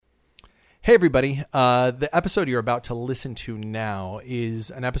Hey, everybody. The episode you're about to listen to now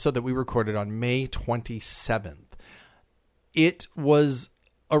is an episode that we recorded on May 27th. It was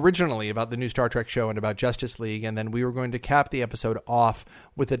originally about the new Star Trek show and about Justice League, and then we were going to cap the episode off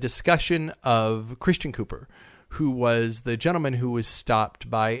with a discussion of Christian Cooper, who was the gentleman who was stopped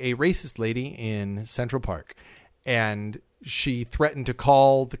by a racist lady in Central Park. And she threatened to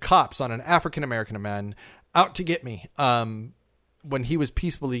call the cops on an African-American man out to get me when he was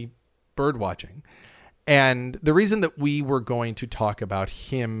peacefully bird watching. And the reason that we were going to talk about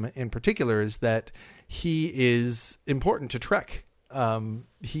him in particular is that he is important to Trek.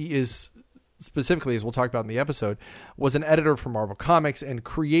 He is specifically, as we'll talk about in the episode, was an editor for Marvel Comics and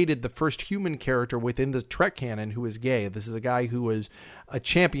created the first human character within the Trek canon who is gay. This is a guy who was a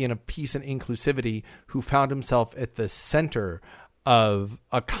champion of peace and inclusivity who found himself at the center of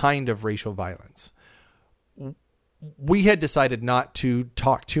a kind of racial violence. We had decided not to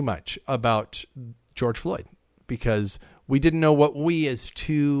talk too much about George Floyd because we didn't know what we, as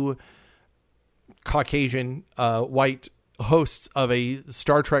two Caucasian white hosts of a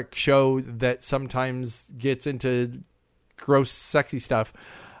Star Trek show that sometimes gets into gross, sexy stuff,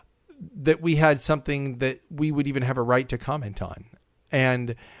 that we had something that we would even have a right to comment on.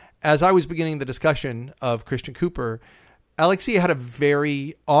 And as I was beginning the discussion of Christian Cooper, Alexia had a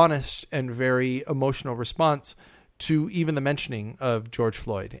very honest and very emotional response to even the mentioning of George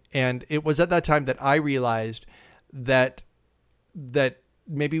Floyd. And it was at that time that I realized that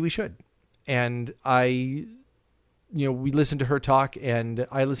maybe we should. And we listened to her talk, and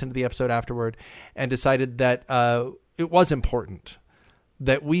I listened to the episode afterward and decided that it was important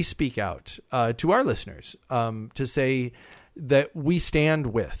that we speak out to our listeners to say that we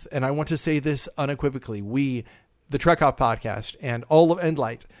stand with, and I want to say this unequivocally, we, the Trek Off podcast and all of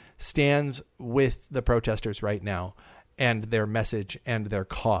Endlight, stands with the protesters right now and their message and their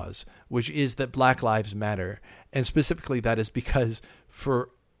cause, which is that Black Lives Matter. And specifically that is because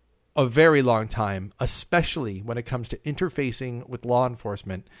for a very long time, especially when it comes to interfacing with law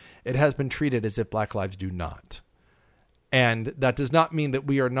enforcement, it has been treated as if Black lives do not. And that does not mean that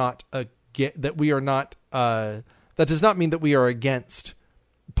we are not that does not mean that we are against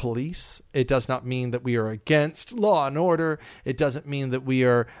police. It does not mean that we are against law and order. It doesn't mean that we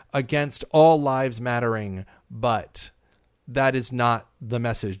are against all lives mattering, but that is not the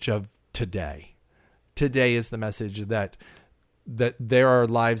message of today. Today is the message that there are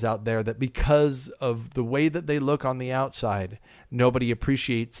lives out there that, because of the way that they look on the outside, nobody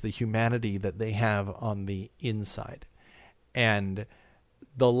appreciates the humanity that they have on the inside. And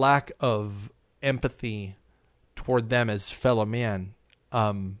the lack of empathy toward them as fellow man,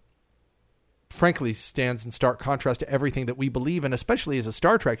 frankly, stands in stark contrast to everything that we believe in, especially as a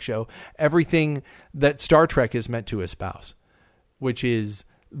Star Trek show, everything that Star Trek is meant to espouse, which is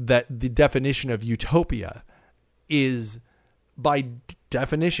that the definition of utopia is, by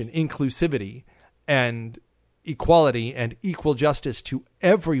definition, inclusivity and equality and equal justice to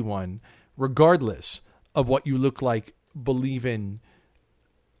everyone, regardless of what you look like, believe in,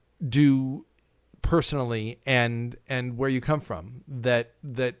 do personally, and where you come from. That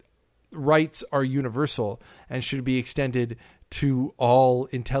rights are universal and should be extended to all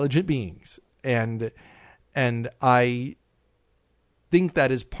intelligent beings. And I think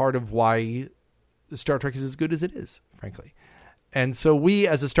that is part of why Star Trek is as good as it is, frankly. And so we,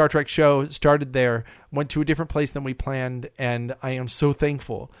 as a Star Trek show, started there, went to a different place than we planned, and I am so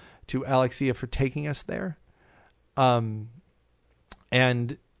thankful to Alexia for taking us there. And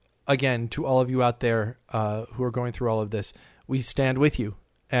again, to all of you out there who are going through all of this, we stand with you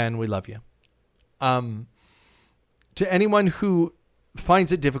and we love you. To anyone who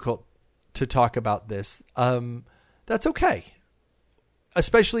finds it difficult to talk about this, that's okay.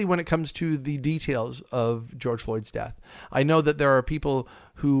 Especially when it comes to the details of George Floyd's death. I know that there are people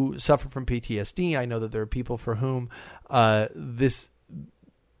who suffer from PTSD. I know that there are people for whom this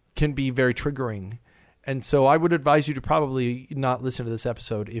can be very triggering. And so I would advise you to probably not listen to this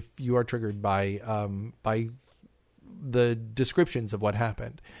episode if you are triggered by the descriptions of what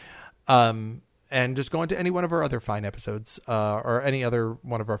happened. And just go into any one of our other fine episodes or any other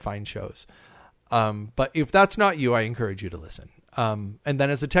one of our fine shows. But if that's not you, I encourage you to listen. And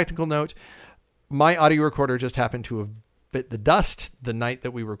then as a technical note, my audio recorder just happened to have bit the dust the night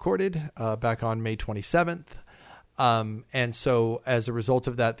that we recorded back on May 27th. And so as a result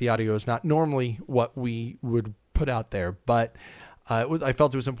of that, the audio is not normally what we would put out there, but I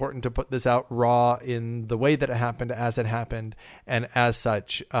felt it was important to put this out raw in the way that it happened, as it happened. And as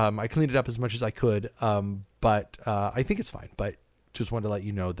such, I cleaned it up as much as I could. But I think it's fine, but just wanted to let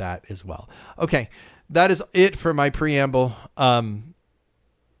you know that as well. Okay. That is it for my preamble.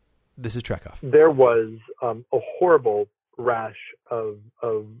 This is Trek Off. There was a horrible rash of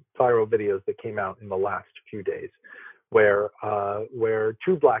viral videos that came out in the last few days, where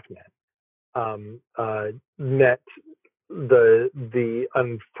two black men met the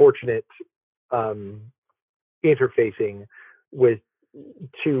unfortunate interfacing with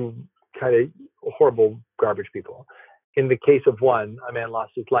two kind of horrible garbage people. In the case of one, a man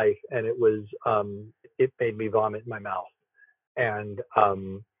lost his life, and it made me vomit in my mouth.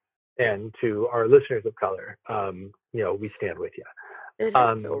 And to our listeners of color, we stand with you. It is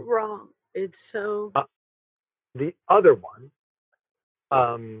so wrong. It's so. The other one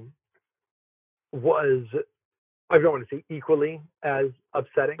was, I don't want to say equally as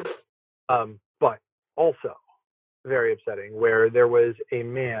upsetting, but also very upsetting, where there was a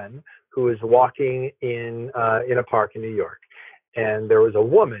man who was walking in a park in New York, and there was a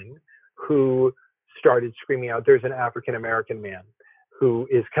woman who started screaming out, "There's an African American man who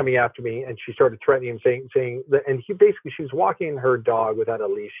is coming after me," and she started threatening him, saying that, and she was walking her dog without a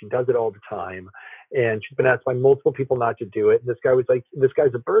leash. She does it all the time, and she's been asked by multiple people not to do it. And this guy was like, this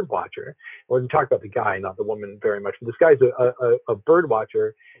guy's a bird watcher. We're going to talk about the guy, not the woman, very much. But this guy's a bird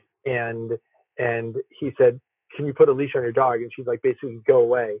watcher, and he said, "Can you put a leash on your dog?" And she's like, basically, "Go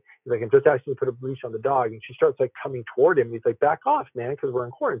away." He's like, "I'm just asking you to put a leash on the dog." And she starts like coming toward him. He's like, "Back off, man, because we're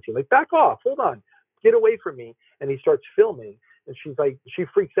in quarantine." Like, "Back off, hold on, get away from me." And he starts filming. And she's like, she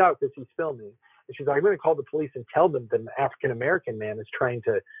freaks out because he's filming. And she's like, "I'm going to call the police and tell them that an African American man is trying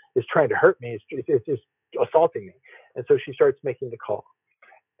to hurt me, is assaulting me." And so she starts making the call,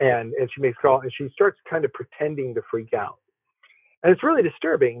 and she makes the call, and she starts kind of pretending to freak out. And it's really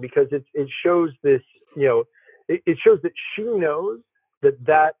disturbing because it shows this, it shows that she knows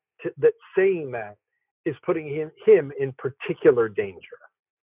that saying that is putting him in particular danger.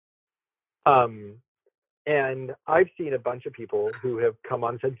 And I've seen a bunch of people who have come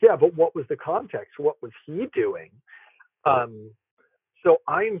on and said, "Yeah, but what was the context? What was he doing?" So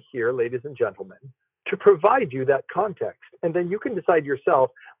I'm here, ladies and gentlemen, to provide you that context. And then you can decide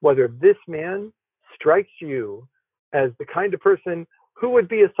yourself whether this man strikes you as the kind of person who would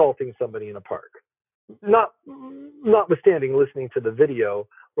be assaulting somebody in a park. Notwithstanding listening to the video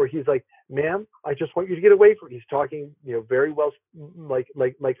where he's like, "Ma'am, I just want you to get away from," he's talking, very well, like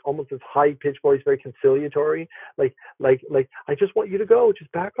almost this high pitched voice, very conciliatory, like, "I just want you to go, just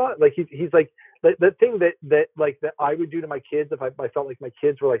back off." Like he's like that thing that I would do to my kids if I felt like my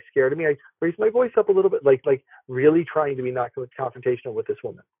kids were like scared of me. I raise my voice up a little bit, like really trying to be not confrontational with this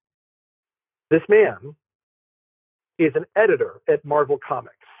woman. This man is an editor at Marvel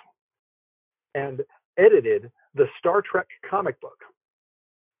Comics and edited the Star Trek comic book,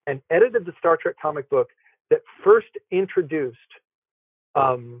 and edited the Star Trek comic book that first introduced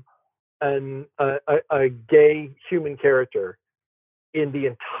a gay human character in the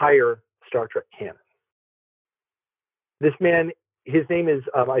entire Star Trek canon. This man, his name is,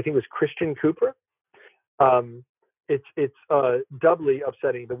 I think it was Christian Cooper. It's doubly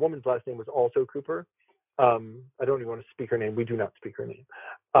upsetting. The woman's last name was also Cooper. I don't even want to speak her name. We do not speak her name.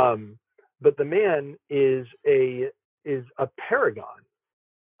 But the man is a paragon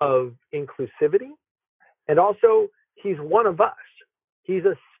of inclusivity, and also he's one of us. He's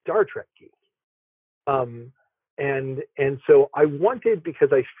a Star Trek geek. And so I wanted,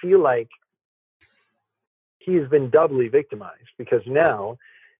 because I feel like he has been doubly victimized, because now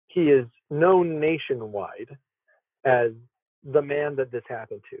he is known nationwide as the man that this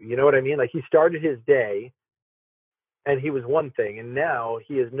happened to. You know what I mean? Like, he started his day and he was one thing, and now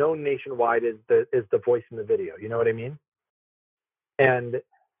he is known nationwide as the voice in the video. You know what I mean? And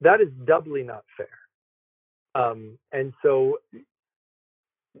that is doubly not fair. And so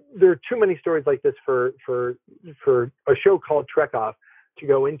there are too many stories like this for a show called Trek Off to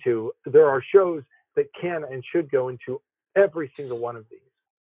go into. There are shows that can and should go into every single one of these,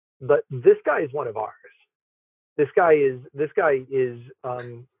 but this guy is one of ours. This guy is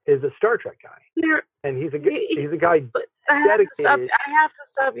a Star Trek guy, and he's a guy dedicated. I have to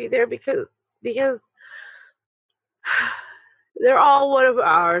stop you there because they're all one of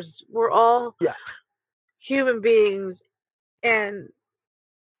ours. We're all human beings, and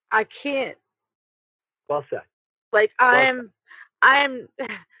I can't. Well said. Like, I'm.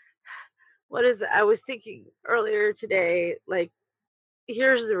 What is it? I was thinking earlier today, like,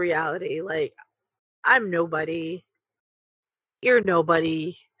 here's the reality. Like, I'm nobody. You're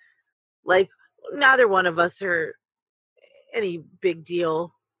nobody. Like, neither one of us are any big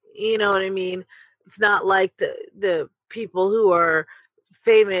deal. You know what I mean? It's not like the people who are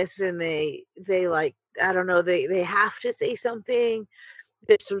famous and they like, I don't know, they have to say something.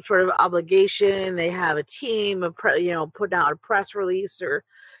 There's some sort of obligation. They have a team of putting out a press release or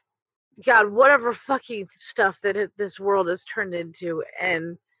God, whatever fucking stuff that this world has turned into,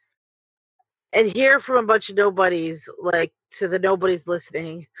 and hear from a bunch of nobodies, like, to the nobodies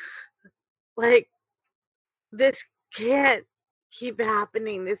listening, like, this can't keep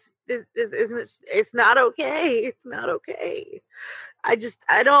happening. This isn't. It's not okay. It's not okay. I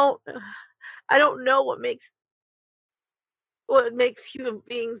don't know what makes human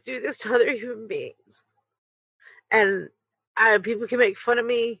beings do this to other human beings. And people can make fun of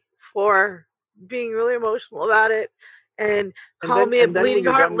me for being really emotional about it and call me a bleeding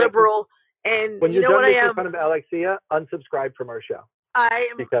heart liberal. And when you you're know done what I making am? fun of Alexia, unsubscribe from our show. I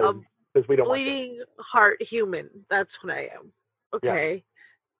am because we don't want bleeding heart human. That's what I am. Okay.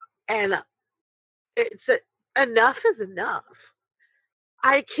 Yeah. And it's enough is enough.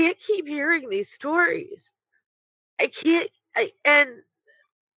 I can't keep hearing these stories. I can't. And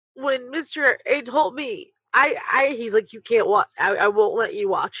when Mr. A told me, he's like, you can't watch. I won't let you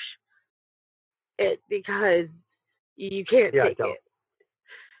watch it because you can't take it.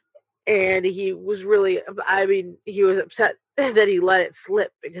 And he was really, I mean, he was upset that he let it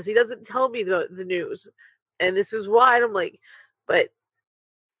slip because he doesn't tell me the news. And this is why. And I'm like, but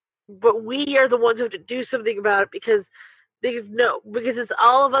we are the ones who have to do something about it because it's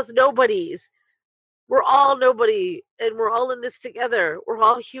all of us nobodies. We're all nobody, and we're all in this together. We're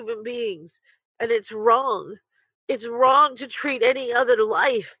all human beings, and it's wrong. It's wrong to treat any other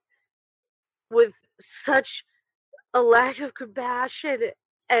life with such a lack of compassion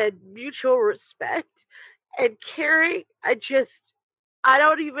and mutual respect and caring. I can't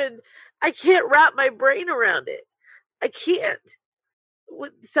wrap my brain around it. I can't.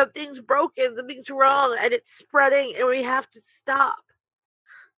 Something's broken, something's wrong, and it's spreading, and we have to stop.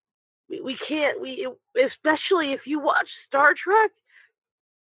 We can't, especially if you watch Star Trek,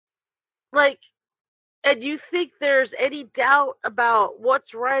 like, and you think there's any doubt about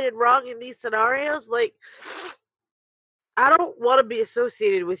what's right and wrong in these scenarios, like, I don't want to be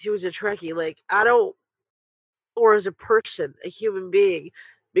associated with you as a Trekkie. Like, or as a person, a human being,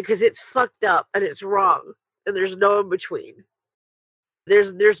 because it's fucked up and it's wrong, and there's no in between.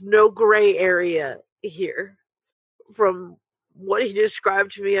 There's no gray area here. From what he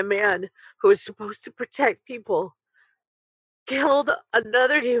described to me, a man who is supposed to protect people killed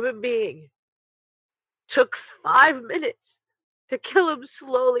another human being. Took 5 minutes to kill him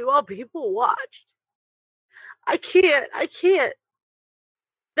slowly while people watched. I can't.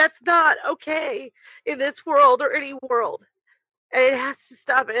 That's not okay in this world or any world. And it has to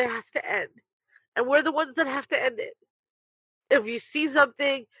stop and it has to end. And we're the ones that have to end it. If you see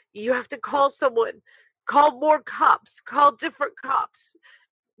something, you have to call someone. Call more cops. Call different cops.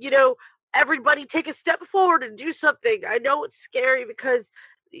 Everybody take a step forward and do something. I know it's scary because,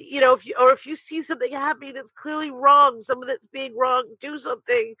 if you see something happening that's clearly wrong, someone that's being wrong, do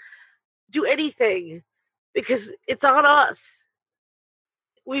something. Do anything. Because it's on us.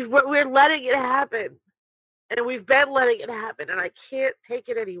 We're letting it happen. And we've been letting it happen. And I can't take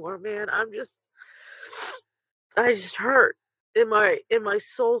it anymore, man. I just hurt in my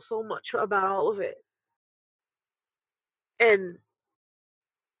soul so much about all of it. And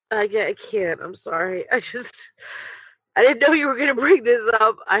I can't. I'm sorry. I didn't know you were gonna bring this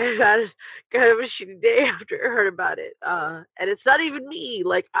up. I had kind of a shitty day after I heard about it. And it's not even me.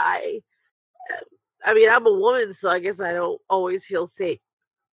 Like I mean, I'm a woman, so I guess I don't always feel safe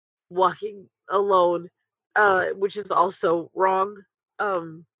walking alone, which is also wrong.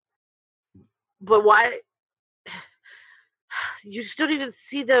 But why? You just don't even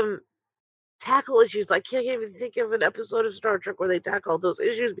see them tackle issues. I can't even think of an episode of Star Trek where they tackle those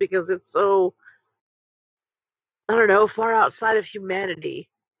issues because it's so, I don't know, far outside of humanity.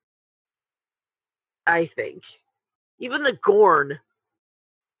 I think even the Gorn,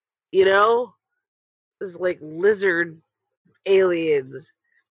 is like lizard aliens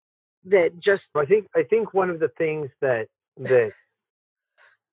that just. I think one of the things that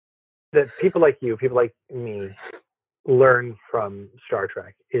people like you, people like me, learn from Star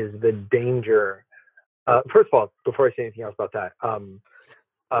Trek is the danger. First of all, before I say anything else about that,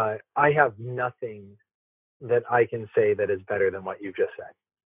 I have nothing that I can say that is better than what you just said.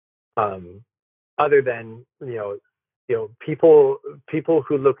 Other than people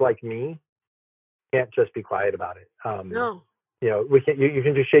who look like me can't just be quiet about it. No. We can. You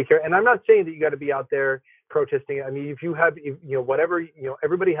can just shake your. And I'm not saying that you got to be out there protesting. I mean, if you have, whatever,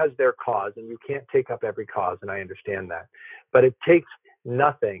 everybody has their cause, and you can't take up every cause, and I understand that. But it takes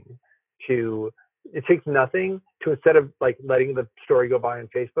nothing to instead of like letting the story go by on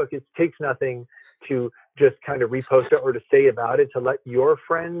Facebook, it takes nothing to just kind of repost it or to say about it, to let your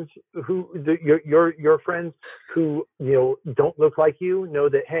friends your friends who don't look like you know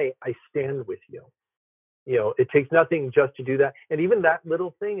that, hey, I stand with you. It takes nothing just to do that, and even that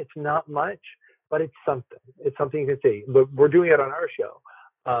little thing, it's not much, but it's something. It's something you can say. But we're doing it on our show,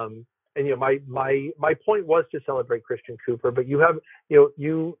 and my point was to celebrate Christian Cooper, but you have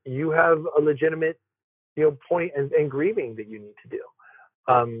you have a legitimate point and grieving that you need to do,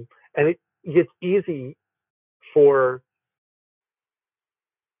 and it gets easy for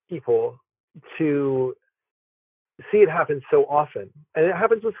people to see it happen so often, and it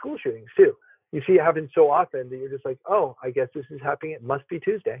happens with school shootings too. You see it happen so often that you're just like, oh, I guess this is happening. It must be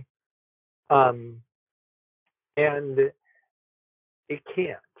Tuesday, and it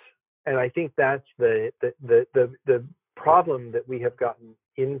can't. And I think that's the problem that we have gotten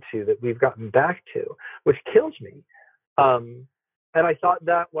into, that we've gotten back to, which kills me. And I thought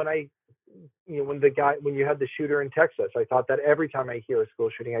that when when you had the shooter in Texas, I thought that every time I hear a school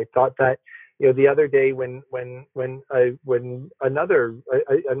shooting, I thought that the other day when another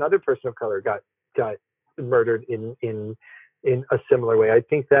person of color got murdered in a similar way. I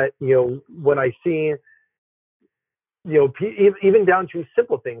think that when I see even down to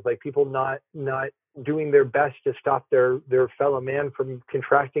simple things like people not doing their best to stop their fellow man from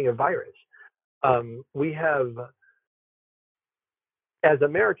contracting a virus, we have, as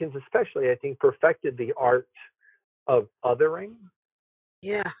Americans especially, I think, perfected the art of othering.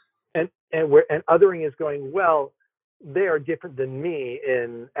 Yeah. And othering is going, well, they are different than me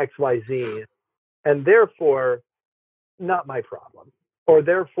in XYZ, and therefore not my problem, or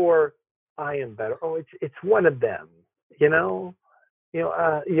therefore I am better. Oh, it's one of them, and it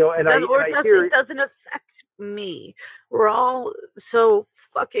doesn't affect me. We're all so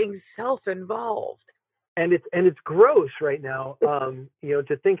fucking self-involved. And it's gross right now,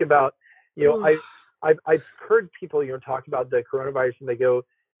 to think about. I've heard people talk about the coronavirus, and they go,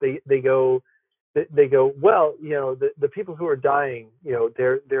 well, the people who are dying,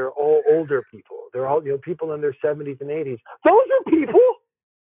 they're all older people. They're all people in their 70s and 80s. Those are people.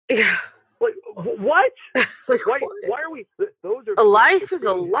 Yeah. Like, what? Why are we? Those are a life is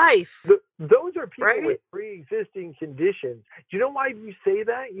a life. Those are people, right? with pre-existing conditions. Do you know why you say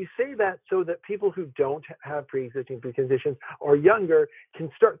that? You say that so that people who don't have pre-existing conditions or younger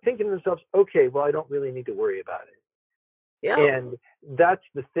can start thinking to themselves, okay, well, I don't really need to worry about it. Yeah. And that's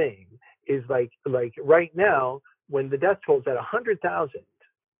the thing, is like right now, when the death toll's at 100,000,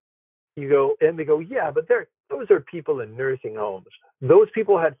 you go, and they go, yeah, but those are people in nursing homes. Those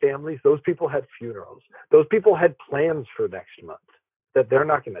people had families. Those people had funerals. Those people had plans for next month that they're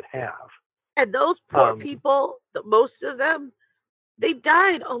not going to have. And those poor people, most of them, they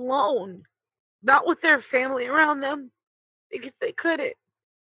died alone, not with their family around them, because they couldn't.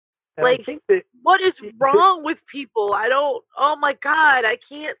 And I think that, what is wrong with people? Oh my God, I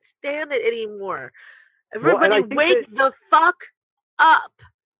can't stand it anymore. Everybody wake the fuck up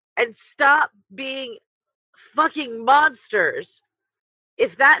and stop being fucking monsters.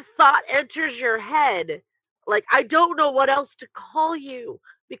 If that thought enters your head, I don't know what else to call you,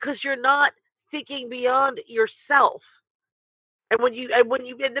 because you're not thinking beyond yourself. And when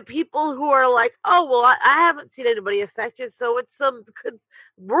the people who are like, oh, well, I haven't seen anybody affected, so it's some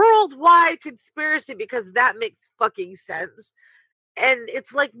worldwide conspiracy, because that makes fucking sense. And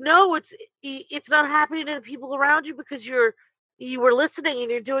it's like, no, it's not happening to the people around you, because you were listening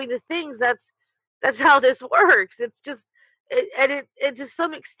and you're doing the things. That's how this works. It's just, and to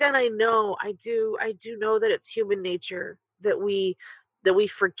some extent, I do know that it's human nature that we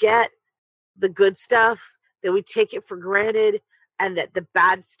forget the good stuff, that we take it for granted, and that the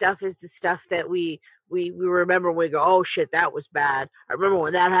bad stuff is the stuff that we remember when we go, oh shit, that was bad. I remember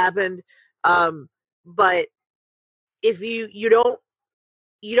when that happened. But if you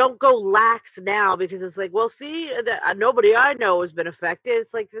don't go lax now, because it's like, well, see, nobody I know has been affected.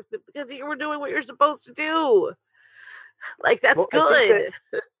 It's like, because you were doing what you're supposed to do. That's good.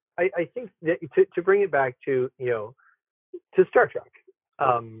 I think that to bring it back to to Star Trek,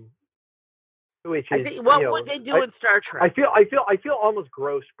 which is, I think what they do in Star Trek. I feel almost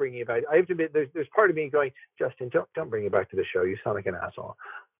gross bringing it back. I have to admit, there's part of me going, Justin, don't bring it back to the show. You sound like an asshole.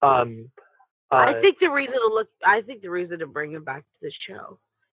 I think the reason to bring it back to the show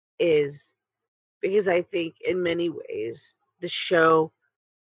is because I think in many ways the show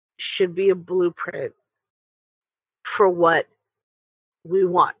should be a blueprint for what we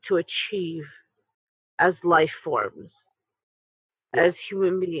want to achieve as life forms, as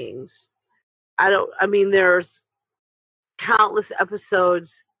human beings. There's countless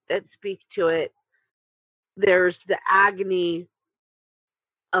episodes that speak to it. There's the agony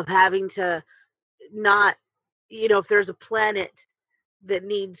of having to not, if there's a planet that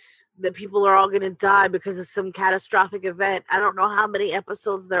people are all going to die because of some catastrophic event. I don't know how many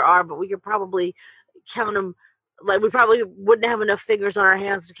episodes there are, but we could probably count them. Like, we probably wouldn't have enough fingers on our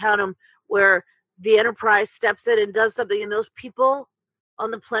hands to count them, where the Enterprise steps in and does something, and those people on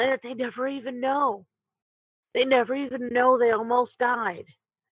the planet, they never even know. They never even know they almost died.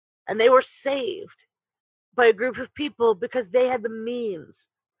 And they were saved by a group of people because they had the means.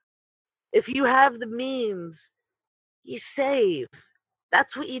 If you have the means, you save.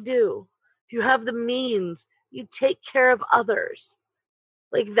 That's what you do. If you have the means, you take care of others.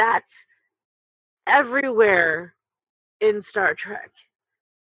 Like, that's everywhere in Star Trek.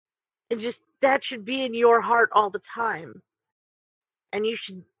 And just, that should be in your heart all the time. And you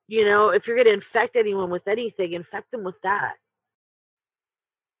should, if you're going to infect anyone with anything, infect them with that.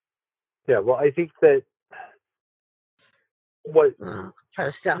 Yeah, well, I think that what I'm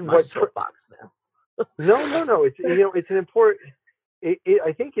trying to stay on my soapbox now. No. It's it's an important.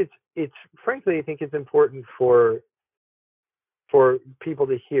 I think it's frankly, I think it's important for people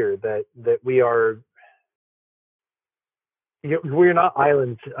to hear that we are, we're not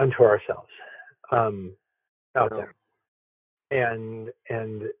islands unto ourselves out there, and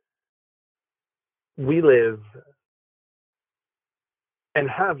we live and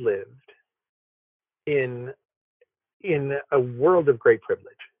have lived in a world of great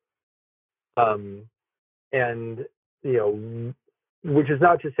privilege, and which is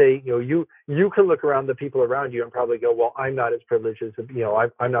not to say you can look around the people around you and probably go, well, I'm not as privileged as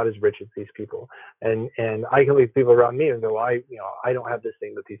I'm not as rich as these people, and I can look at people around me and go, I don't have this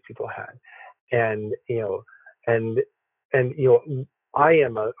thing that these people had, and I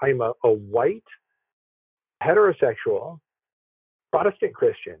am a white heterosexual Protestant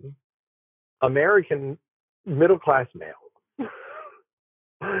Christian American middle class male.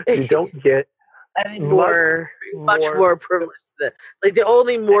 You don't get any much more privilege. Like, the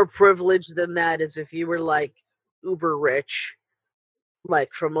only more privilege than that is if you were like uber rich, like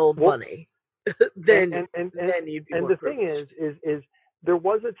from old money. then you'd be. And the thing is there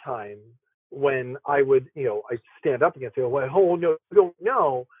was a time when I would I'd stand up against it. Well, oh no, you don't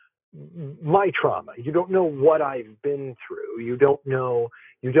know my trauma. You don't know what I've been through. You don't know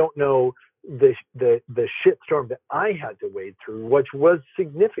the shitstorm that I had to wade through, which was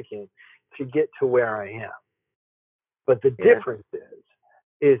significant to get to where I am. But the difference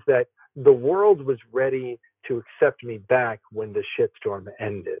is that the world was ready to accept me back when the shitstorm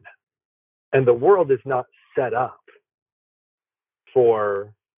ended. And the world is not set up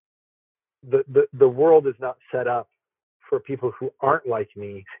for the world is not set up for people who aren't like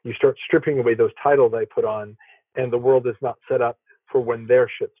me. You start stripping away those titles I put on, and the world is not set up for when their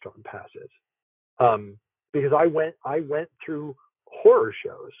shitstorm passes. Because I went through horror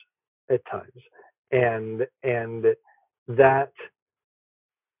shows at times, and that,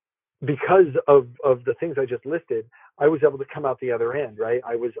 because of the things I just listed, I was able to come out the other end, right?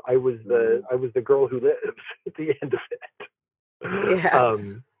 I was the girl who lives at the end of it.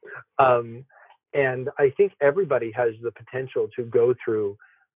 Yes. And I think everybody has the potential to go through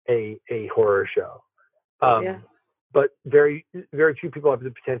a horror show. But very, very few people have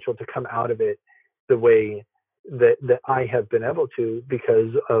the potential to come out of it the way that I have been able to,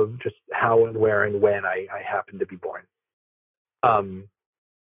 because of just how and where and when I happened to be born.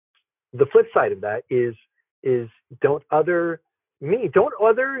 The flip side of that is don't other me, don't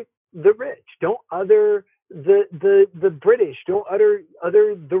other the rich, don't other the British, don't other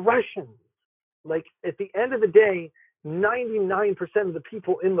the Russians. Like, at the end of the day, 99% of the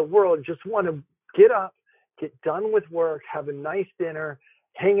people in the world just want to get up, get done with work, have a nice dinner,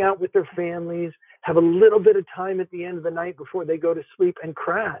 hang out with their families, have a little bit of time at the end of the night before they go to sleep, and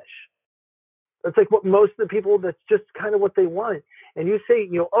crash. That's like what most of the people, that's just kind of what they want. And you say,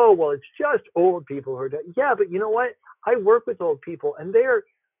 oh, well, it's just old people who are dead. Yeah, but you know what? I work with old people, and they're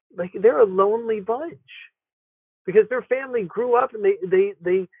a lonely bunch, because their family grew up and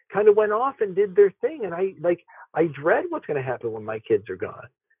they kind of went off and did their thing. And I dread what's going to happen when my kids are gone,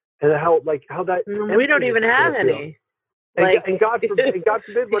 and how that. We don't even have any. And God forbid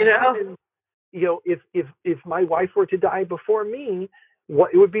what happens. If my wife were to die before me,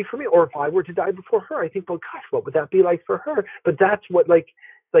 what it would be for me, or if I were to die before her, I think, well, gosh, what would that be like for her? But that's what, like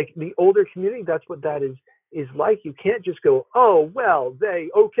the older community, that's what that is like. You can't just go, oh, well,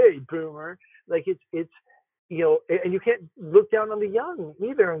 okay, boomer. Like, it's and you can't look down on the young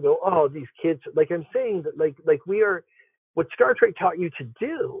either and go, oh, these kids. Like, I'm saying that, like we are, what Star Trek taught you to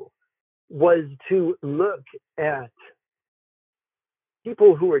do was to look at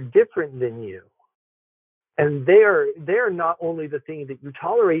people who are different than you And they're not only the thing that you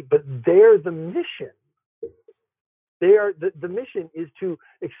tolerate, but they're the mission. They are the mission is to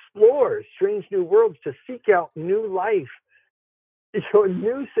explore strange new worlds, to seek out new life,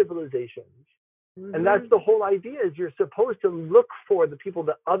 new civilizations. And that's the whole idea, is you're supposed to look for the people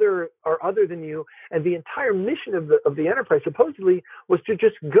that are other than you. And the entire mission of the Enterprise supposedly was to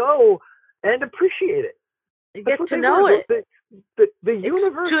just go and appreciate it. Get to know it. The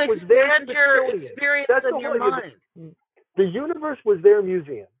universe to was their expand your experience of your mind. The universe was their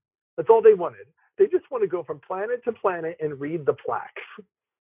museum. That's all they wanted. They just want to go from planet to planet and read the plaques.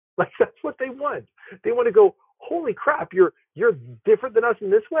 Like, that's what they want. They want to go, holy crap, you're different than us in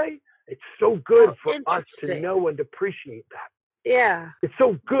this way? It's so good for us to know and appreciate that. Yeah. It's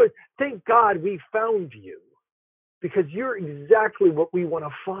so good. Thank God we found you, because you're exactly what we want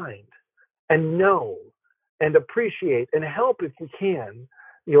to find and know and appreciate and help if we can,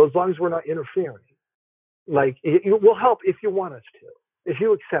 as long as we're not interfering. Like, we'll help if you want us to, if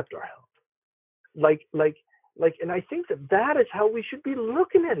you accept our help. And I think that is how we should be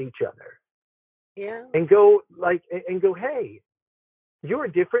looking at each other. Yeah. And go, hey, you're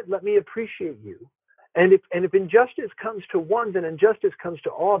different. Let me appreciate you. And if injustice comes to one, then injustice comes to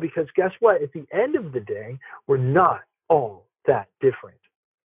all, because guess what? At the end of the day, we're not all that different.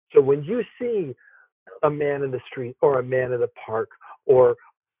 So when you see a man in the street, or a man in the park, or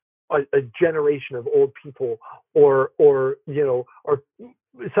a generation of old people, or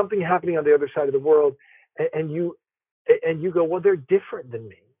something happening on the other side of the world, and you go, well, they're different than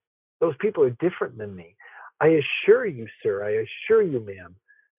me. Those people are different than me. I assure you, sir, I assure you, ma'am,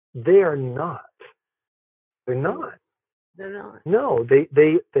 they are not. They're not. They're not. No, they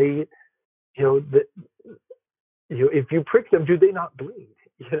if you prick them, do they not bleed?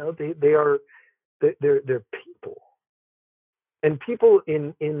 They're people. And people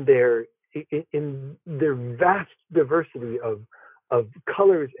in their vast diversity of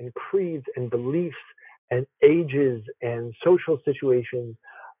colors and creeds and beliefs and ages and social situations,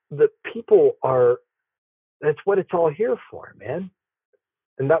 the people that's what it's all here for, man.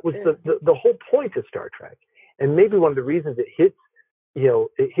 And that was the whole point of Star Trek. And maybe one of the reasons it hits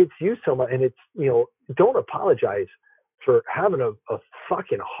you so much, and it's, don't apologize for having a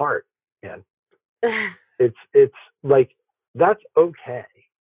fucking heart, man. It's like, that's okay.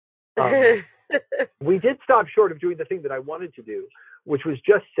 We did stop short of doing the thing that I wanted to do, which was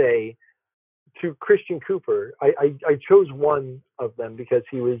just say to Christian Cooper, I chose one of them because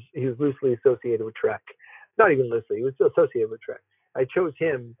he was loosely associated with Trek. Not even loosely, he was associated with Trek. I chose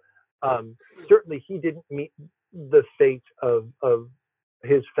him. Certainly he didn't meet the fate of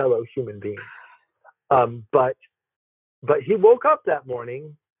his fellow human beings. But he woke up that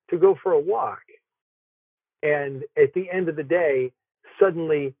morning to go for a walk. And at the end of the day,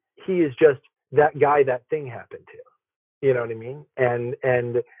 suddenly he is just that guy that thing happened to. You know what I mean? And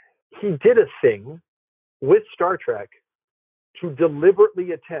he did a thing with Star Trek to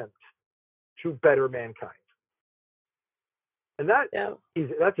deliberately attempt to better mankind. And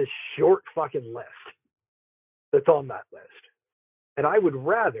that's a short fucking list that's on that list. And I would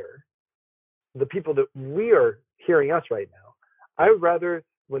rather, the people that we are hearing us right now, I would rather,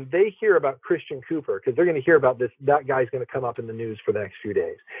 when they hear about Christian Cooper, because they're going to hear about this, that guy's going to come up in the news for the next few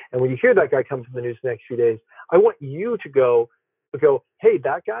days. And when you hear that guy come in the news the next few days, I want you to go, hey,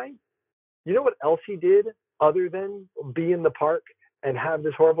 that guy, you know what else he did other than be in the park and have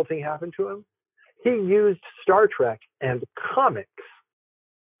this horrible thing happen to him? He used Star Trek and comics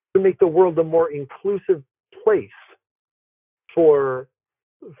to make the world a more inclusive place for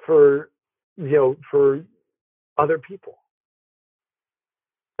other people.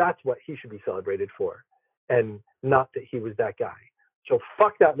 That's what he should be celebrated for, and not that he was that guy. So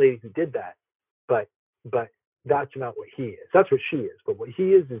fuck that lady who did that, but that's not what he is. That's what she is. But what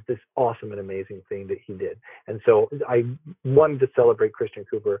he is this awesome and amazing thing that he did. And so I wanted to celebrate Christian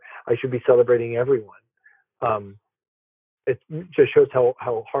Cooper. I should be celebrating everyone. It just shows how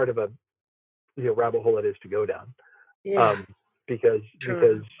hard of a rabbit hole it is to go down. Yeah. Because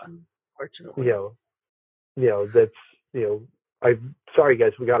unfortunately, that's I'm sorry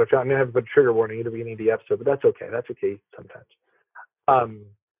guys, I'm gonna have to put a trigger warning at the beginning of the episode, but that's okay. That's okay sometimes.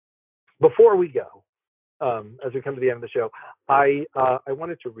 Before we go, as we come to the end of the show, I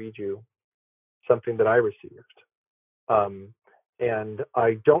wanted to read you something that I received. And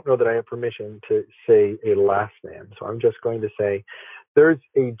I don't know that I have permission to say a last name, so I'm just going to say there's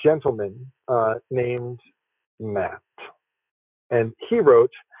a gentleman named Matt, and he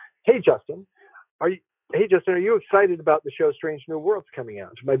wrote, "Hey Justin, Hey, Justin, are you excited about the show Strange New Worlds coming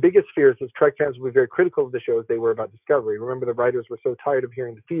out? My biggest fears is Trek fans will be very critical of the show as they were about Discovery. Remember, the writers were so tired of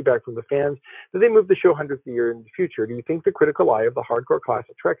hearing the feedback from the fans that they moved the show hundreds of years in the future. Do you think the critical eye of the hardcore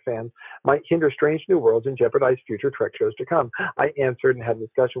classic Trek fans might hinder Strange New Worlds and jeopardize future Trek shows to come? I answered and had a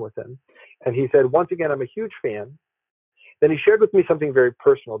discussion with him. And he said, once again, I'm a huge fan. Then he shared with me something very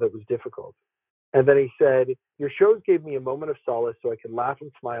personal that was difficult. And then he said, your shows gave me a moment of solace so I could laugh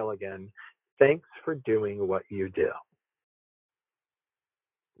and smile again. Thanks for doing what you do.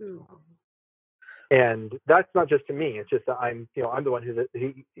 And that's not just to me. It's just that I'm the one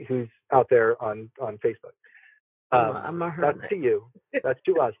who's out there on Facebook. I'm a hermit. That's to you. That's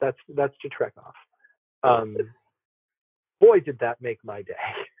to us. That's to Trek Off. Boy, did that make my day.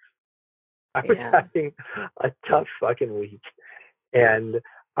 I was having a tough fucking week, and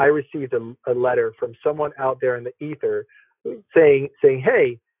I received a letter from someone out there in the ether saying,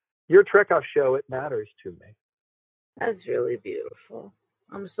 hey, your Trek Off show, it matters to me. That's really beautiful.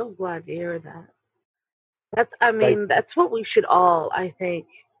 I'm so glad to hear that. That's what we should all, I think,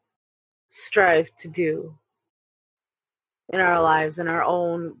 strive to do in our lives, in our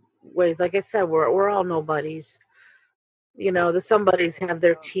own ways. Like I said, we're all nobodies. The somebodies have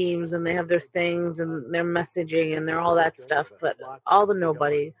their teams and they have their things and their messaging and they're all that stuff, but all the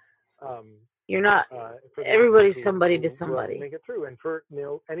nobodies. You're not. Everybody's somebody to somebody. Make it through, and for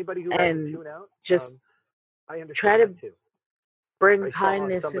anybody who and tune out, just I understand try to too. bring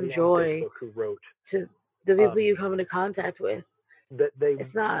kindness and joy to the people you come into contact with.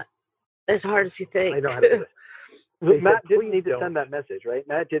 It's not as hard as you think. I know how to do it. Matt didn't need to send that message, right?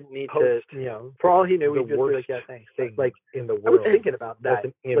 Matt didn't need to, for all he knew, he just was like, yeah, thanks. Like in the world, I was thinking about that.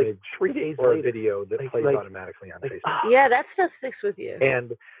 An image, 3 days or a video that plays automatically on Facebook. Yeah, that stuff sticks with you.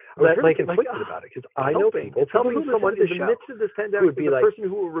 And I was really conflicted about it because I know people. Tell me someone in the midst of this pandemic would be the person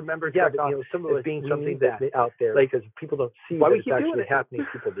who will remember. Yeah, but some of us being something that out there, because people don't see why we keep actually happening.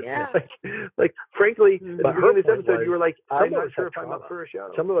 People just like frankly, but in this episode, you were like, I'm not sure if I'm up for a show.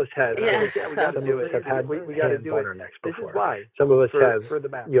 Some of us have. Yeah, we got to do it. We got to do it. This is why some of us have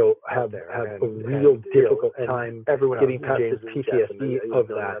have a real difficult time getting past this PTSD of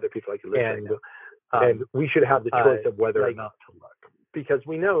that, and we should have the choice of whether or not to look. Because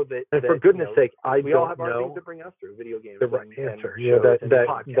we know that, and for goodness sake, we all have our things that bring us through video games. The right answer,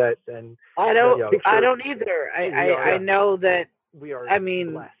 and I don't either. I know that. We are.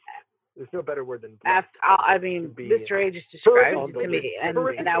 Blessed. There's no better word than blessed. Mr. A just described it to me,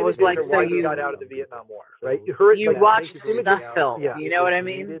 and I was like, so you got out of the Vietnam War, right? You watched a snuff film. You know what I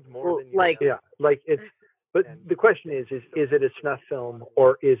mean? Like it's. But the question is it a snuff film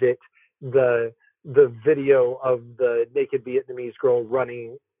or is it the video of the naked Vietnamese girl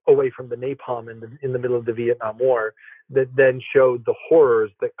running away from the napalm in the middle of the Vietnam War that then showed the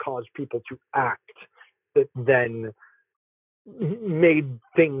horrors that caused people to act, that then made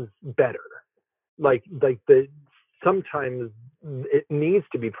things better. Like sometimes it needs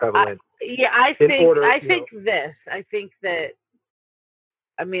to be prevalent. I think that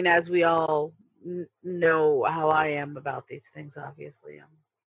as we all know how I am about these things, obviously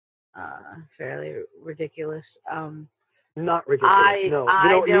fairly ridiculous. Not ridiculous.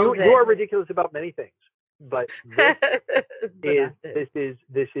 You are ridiculous about many things, but this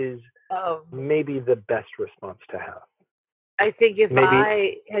is maybe the best response to have. I think if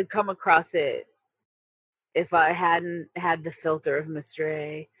I had come across it, if I hadn't had the filter of Mr.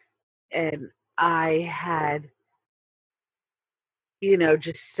 A, and I had,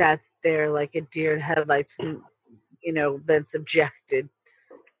 just sat there like a deer in headlights and, been subjected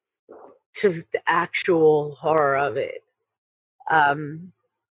to the actual horror of it, I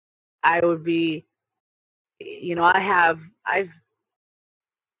would be, I've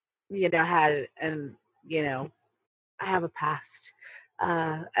had, and, I have a past,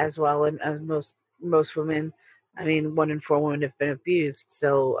 as well. And as most women, 1 in 4 women have been abused.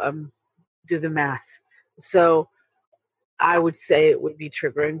 So, do the math. So I would say it would be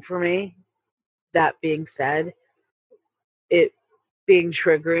triggering for me. That being said, it being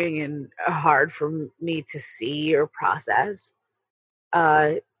triggering and hard for me to see or process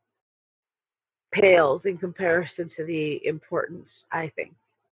pales in comparison to the importance, I think,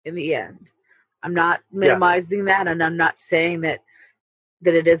 in the end. I'm not minimizing that, and I'm not saying that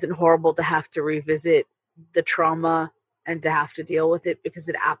it isn't horrible to have to revisit the trauma and to have to deal with it, because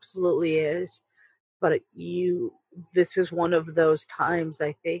it absolutely is. But this is one of those times,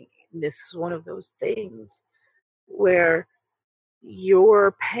 I think, this is one of those things where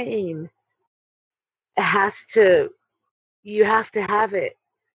your pain you have to have it,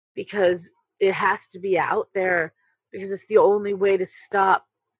 because it has to be out there, because it's the only way to stop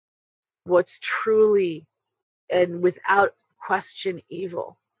what's truly and without question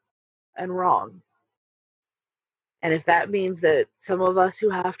evil and wrong. And if that means that some of us who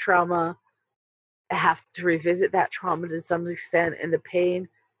have trauma have to revisit that trauma to some extent and the pain,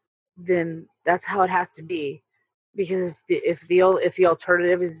 then that's how it has to be. Because if the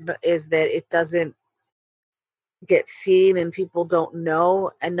alternative is that it doesn't get seen and people don't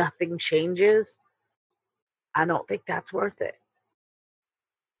know and nothing changes, I don't think that's worth it.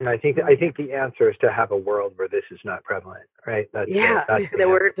 And I think the answer is to have a world where this is not prevalent, right? That's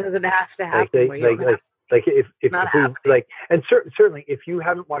where it doesn't have to happen. If we like, and certainly if you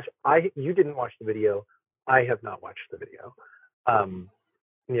haven't watched, you didn't watch the video, I have not watched the video.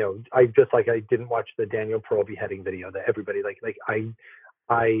 You know, I didn't watch the Daniel Pearl beheading video that everybody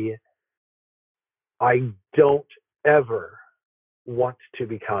I don't ever want to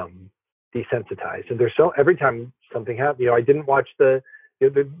become desensitized. And every time something happens, you know, I didn't watch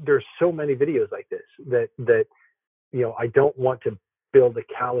there's so many videos like this that you know, I don't want to build a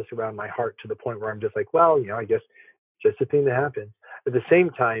callus around my heart to the point where I'm just like, well, you know, I guess just a thing that happens. At the same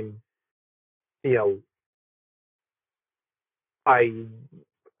time, you know, I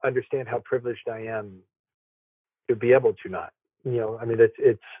understand how privileged I am to be able to not, you know, I mean,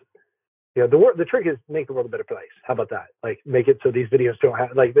 it's you know, the trick is make the world a better place. How about that? Like, make it so these videos don't have,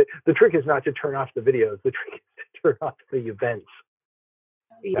 like, the trick is not to turn off the videos. The trick is to turn off the events.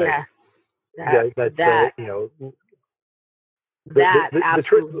 Yes. That you know,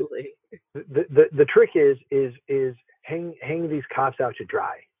 absolutely. The trick is hang these cops out to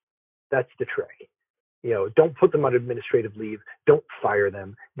dry. That's the trick. You know, don't put them on administrative leave. Don't fire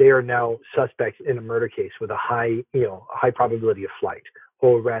them. They are now suspects in a murder case with a high probability of flight.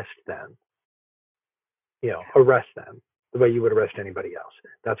 Arrest them. You know, arrest them the way you would arrest anybody else.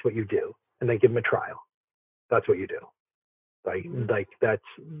 That's what you do, and then give them a trial. That's what you do. Like that's,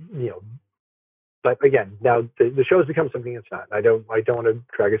 you know. But again, now the show has become something it's not. I don't want to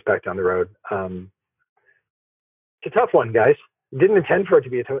drag us back down the road. It's a tough one, guys. Didn't intend for it to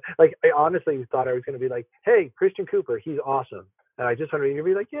be a tough. Like, I honestly thought I was going to be like, hey, Christian Cooper, he's awesome, and I just wanted you to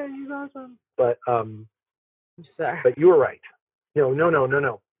be like, yeah, he's awesome. But I'm sorry. But you were right.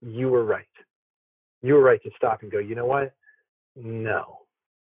 No. You were right. You were right to stop and go, you know what? No.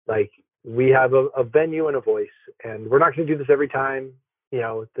 Like, we have a venue and a voice, and we're not going to do this every time. You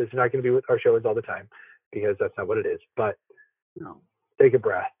know, this is not going to be what our show is all the time, because that's not what it is. But no, take a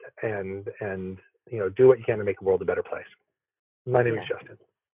breath and you know, do what you can to make the world a better place. My name is Justin.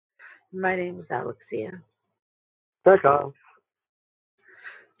 My name is Alexia. Back off.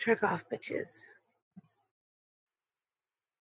 Trick off, bitches.